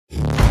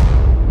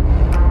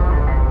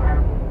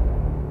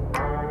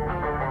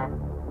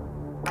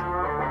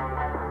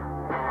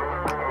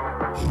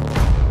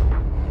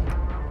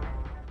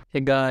Hey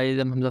guys,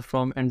 I'm Hamza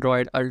from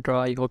Android Ultra.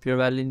 I hope you're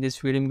well. In this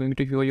video, I'm going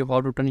to show you how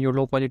to turn your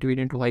low quality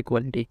video into high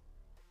quality.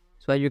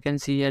 So as you can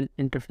see an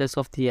interface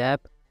of the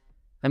app,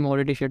 I'm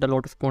already shared a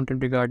lot of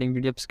content regarding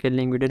video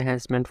upscaling, video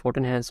enhancement,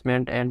 photo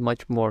enhancement, and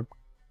much more.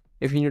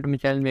 If you're new to my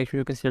channel, make sure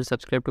you consider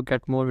subscribe to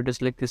get more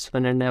videos like this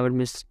one and never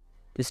miss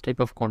this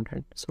type of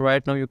content. So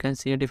right now you can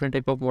see a different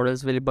type of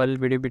models available: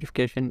 video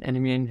beautification,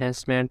 anime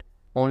enhancement,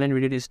 online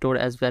video restore,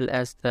 as well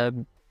as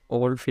the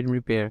old film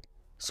repair.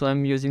 So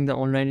I'm using the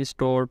online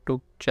store to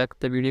check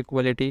the video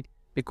quality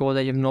because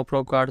I have no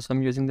pro card. So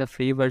I'm using the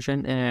free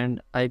version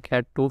and I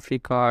get 2 free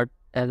cards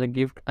as a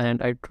gift,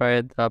 and I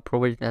tried the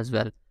pro version as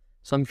well.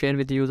 So I'm sharing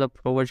with you the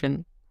pro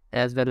version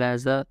as well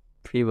as the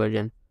free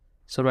version.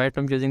 So right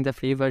now I'm using the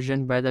free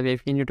version. By the way,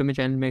 if you're new to my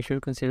channel, make sure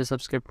you consider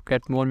subscribe to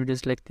get more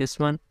videos like this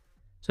one.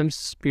 So I'm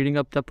speeding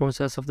up the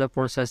process of the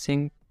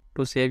processing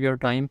to save your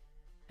time.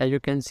 As you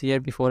can see here,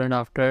 before and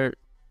after,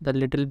 the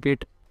little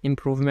bit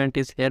improvement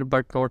is here,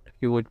 but not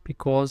huge,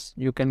 because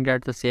you can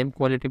get the same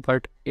quality,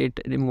 but it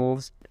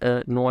removes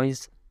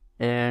noise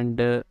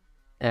and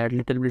add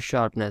little bit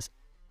sharpness.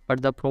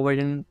 But the pro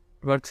version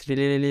works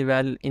really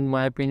well in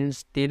my opinion.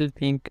 Still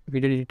think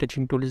video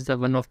retouching tool is the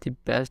one of the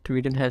best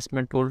video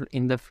enhancement tool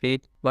in the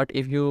free. But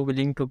if you're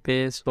willing to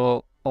pay,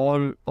 so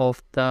all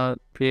of the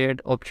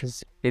paid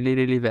options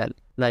really well,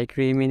 like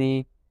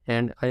Remini,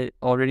 and I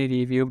already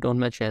reviewed on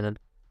my channel.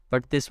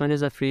 But this one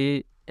is a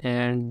free,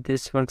 and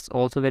this works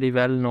also very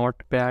well, not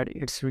bad.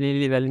 It's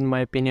really well in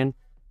my opinion.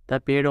 The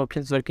paid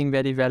options working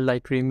very well,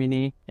 like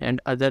Remini and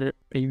other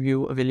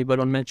review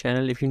available on my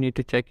channel. If you need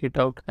to check it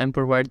out, and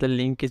provide the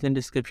link is in the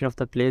description of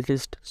the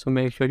playlist, so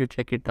make sure you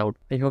check it out.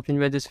 I hope you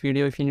enjoyed this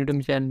video. If you're new to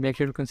my channel, make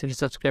sure to consider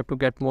subscribe to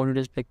get more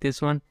videos like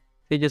this one.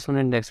 See you just on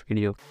the next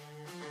video.